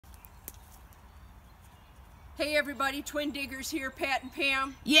Hey everybody, Twin Diggers here, Pat and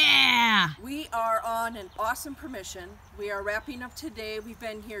Pam. Yeah! We are on an awesome permission. We are wrapping up today. We've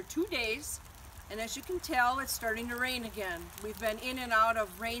been here 2 days, and as you can tell, it's starting to rain again. We've been in and out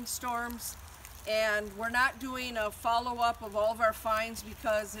of rainstorms, and we're not doing a follow-up of all of our finds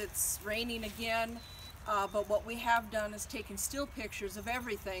because it's raining again. But what we have done is taken still pictures of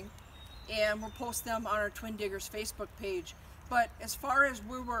everything, and we'll post them on our Twin Diggers Facebook page. But as far as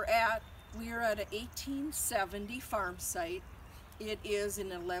where we're at, we are at an 1870 farm site. It is an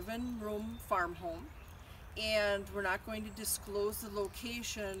 11-room farm home, and we're not going to disclose the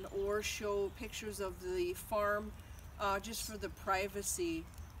location or show pictures of the farm just for the privacy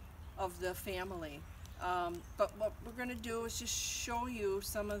of the family. But what we're going to do is just show you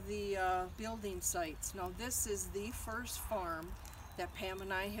some of the building sites. Now, this is the first farm that Pam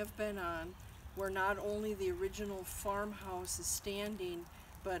and I have been on, where not only the original farmhouse is standing,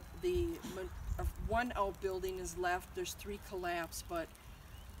 but the one outbuilding is left. There's 3 collapsed, but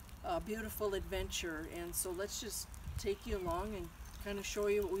a beautiful adventure. And so let's just take you along and kind of show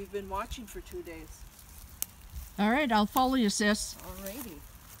you what we've been watching for 2 days. All right, I'll follow you, sis. Alrighty.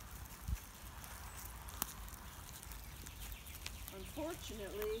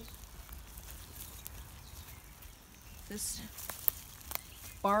 Unfortunately, this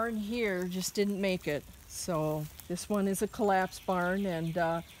barn here just didn't make it. So this one is a collapsed barn, and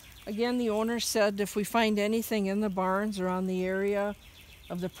again, the owner said if we find anything in the barns or on the area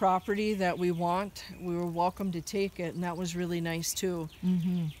of the property that we want, we were welcome to take it, and that was really nice too.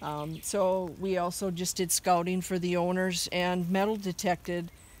 So we also just did scouting for the owners and metal detected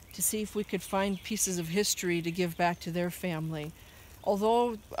to see if we could find pieces of history to give back to their family.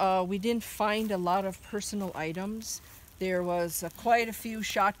 Although we didn't find a lot of personal items, there was quite a few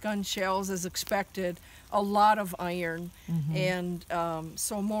shotgun shells as expected, a lot of iron, and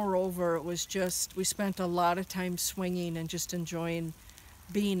so moreover, it was just, we spent a lot of time swinging and just enjoying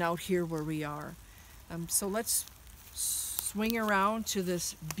being out here where we are. So let's swing around to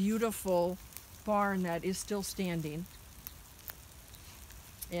this beautiful barn that is still standing.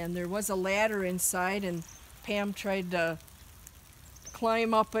 And there was a ladder inside, and Pam tried to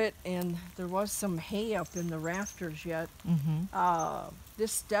climb up it, and there was some hay up in the rafters yet.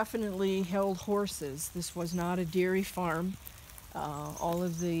 This definitely held horses. This was not a dairy farm. All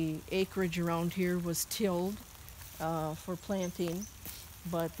of the acreage around here was tilled for planting,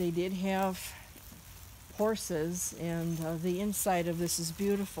 but they did have horses, and the inside of this is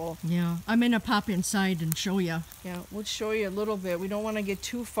beautiful. Yeah, I'm gonna pop inside and show you. Yeah, we'll show you a little bit. We don't want to get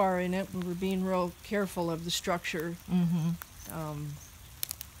too far in it, but we're being real careful of the structure.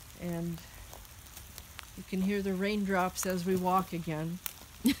 And you can hear the raindrops as we walk again.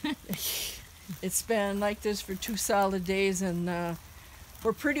 It's been like this for 2 solid days, and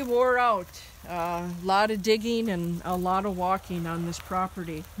we're pretty wore out. A lot of digging and a lot of walking on this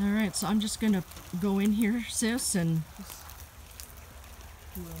property. All right, so I'm just gonna go in here, sis, and Just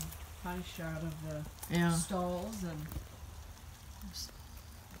do a high shot of the stalls and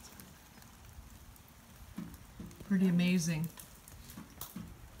pretty amazing.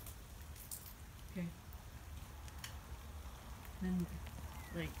 okay. Then,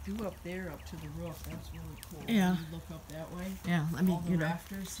 like, do up there, up to the roof. That's really cool. Yeah. You look up that way. Yeah, let me, All the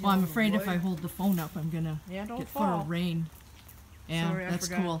rafters, see well, all I'm the afraid if wood? I hold the phone up, I'm gonna Don't get fall. full of rain. Yeah, Sorry, I that's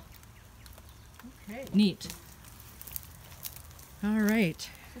forgot. cool. Okay. Neat. All right.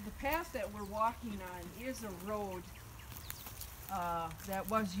 So the path that we're walking on is a road that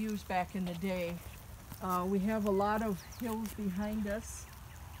was used back in the day. We have a lot of hills behind us.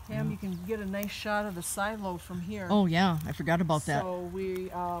 Pam, you can get a nice shot of the silo from here. Oh yeah, I forgot about that. So we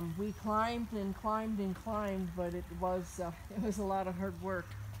climbed and climbed and climbed, but it was a lot of hard work.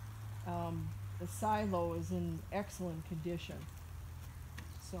 The silo is in excellent condition.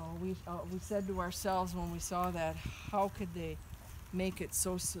 So we said to ourselves when we saw that, how could they make it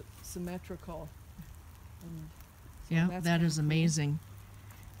so symmetrical? And so Yeah, that's that kinda is cool. amazing.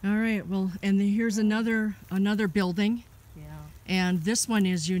 All right, well, and then here's another building, Yeah. and this one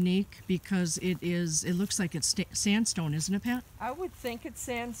is unique because it looks like it's sandstone, isn't it, Pat? I would think it's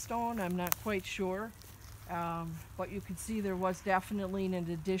sandstone. I'm not quite sure. But you can see there was definitely an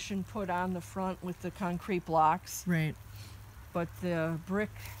addition put on the front with the concrete blocks. Right. But the brick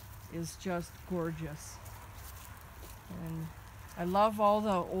is just gorgeous. And I love all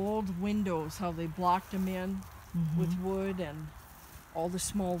the old windows, how they blocked them in with wood, and all the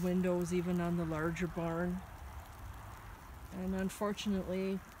small windows even on the larger barn. And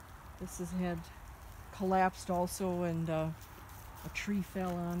unfortunately, this has had collapsed also, and a tree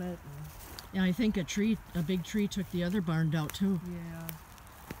fell on it. Yeah, I think a big tree took the other barn out too. Yeah.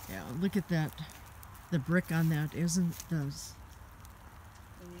 Yeah, look at that. The brick on that isn't those.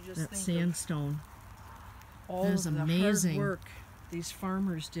 And you just That think sandstone. of all That is of the amazing. hard work these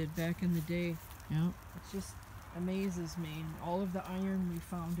farmers did back in the day. Yeah. It just amazes me. And all of the iron we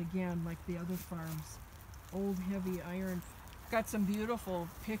found, again, like the other farms. Old, heavy iron. Got some beautiful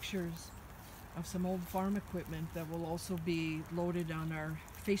pictures of some old farm equipment that will also be loaded on our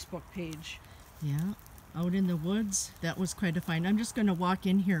Facebook page. Yeah. Out in the woods, that was quite a find. I'm just going to walk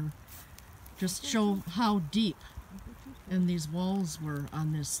in here, just show how deep and these walls were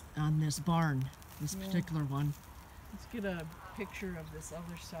on this barn, this particular one. Let's get a picture of this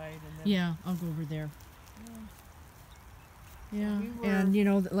other side. And then Yeah, I'll go over there. Yeah, we were- and you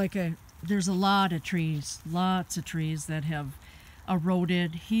know, there's a lot of trees, lots of trees that have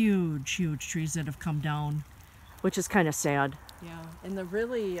eroded, huge trees that have come down, which is kind of sad. Yeah, and the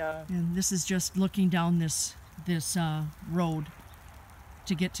really And this is just looking down this road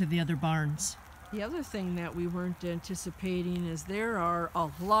to get to the other barns. the other thing that we weren't anticipating is there are a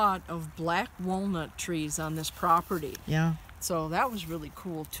lot of black walnut trees on this property. Yeah. So that was really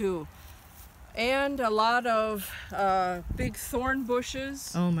cool too. And a lot of big thorn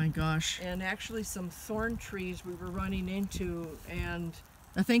bushes, Oh my gosh. and actually some thorn trees we were running into, and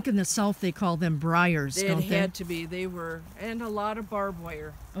I think in the south they call them briars, it don't they? had to be. They were, and a lot of barbed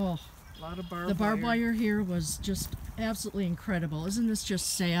wire. Oh, A lot of barbed wire. the barbed wire here was just absolutely incredible. Isn't this just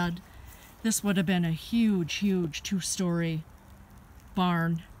sad? This would have been a huge 2-story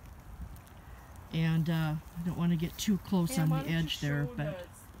barn. And I don't want to get too close Yeah, on why the don't you edge there, show but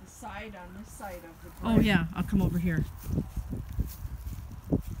the side on this side of the oh brick. yeah, I'll come over here.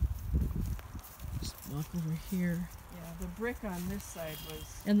 Just walk over here. Yeah, the brick on this side was.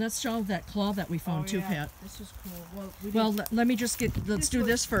 And let's show that claw that we found too, yeah, Pat. This was cool. Well, we Well, didn't, let me just get, let's This do was-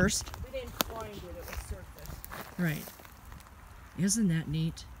 this first. we didn't find it. It was surface. Right. Isn't that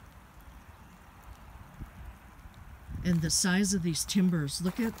neat? And the size of these timbers.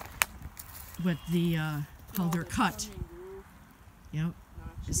 Look at what the how they're cut. Yep.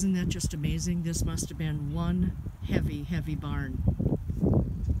 Isn't that just amazing? This must have been one heavy barn.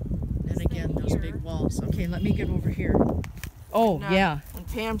 And again, those big walls. Okay, let me get over here. Oh, Now, yeah. When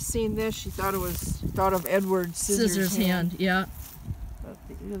Pam seen this, she thought of Edward's scissors hand. Yeah. But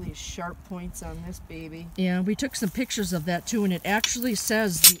look at these sharp points on this baby. Yeah, we took some pictures of that too, and it actually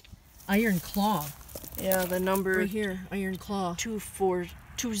says the iron claw. Yeah, the number Right here, iron claw.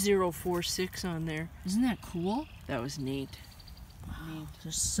 2046 on there. Isn't that cool? That was neat.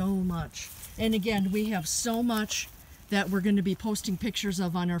 There's so much. And again, we have so much that we're going to be posting pictures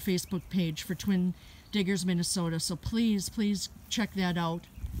of on our Facebook page for Twin Diggers, Minnesota. So please check that out.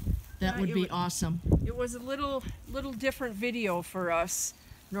 That Yeah, would it be would- awesome. It was a little different video for us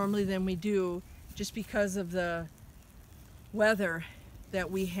normally than we do, just because of the weather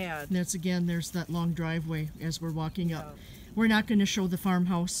that we had. And that's again, there's that long driveway as we're walking up. Yeah. We're not going to show the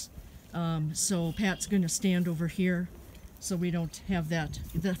farmhouse. So Pat's going to stand over here so we don't have that.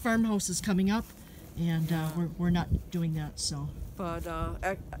 The farmhouse is coming up, and we're not doing that. So But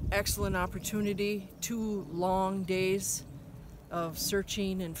excellent opportunity. 2 long days of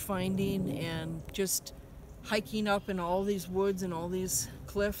searching and finding and just hiking up in all these woods and all these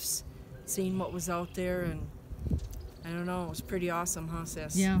cliffs, seeing what was out there, and I don't know, it was pretty awesome, huh,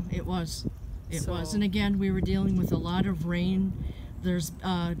 sis? yeah, it was. It So- was. And again, we were dealing with a lot of rain. There's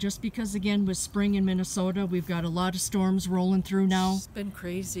just because again with spring in Minnesota, we've got a lot of storms rolling through now. It's been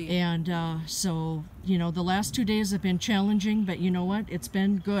crazy. And so, you know, the last 2 days have been challenging, but you know what? It's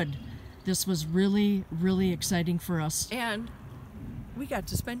been good. This was really exciting for us. And we got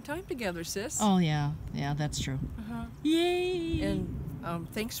to spend time together, sis. Oh, yeah. Yeah, that's true. Uh-huh. Yay! And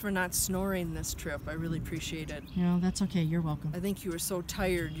thanks for not snoring this trip. I really appreciate it. No, that's okay. You're welcome. I think you were so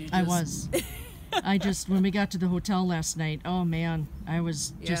tired. I was. I just, when we got to the hotel last night, oh man, I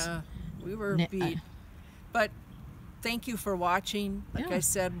was just... Yeah, we were Ne- beat. But thank you for watching. Like Yeah. I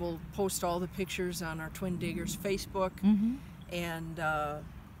said, we'll post all the pictures on our Twin Diggers Facebook. Mhm. And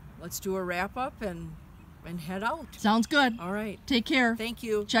let's do a wrap up and head out. Sounds good. All right. Take care. Thank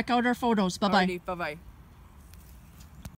you. Check out our photos. Bye-bye. Bye bye.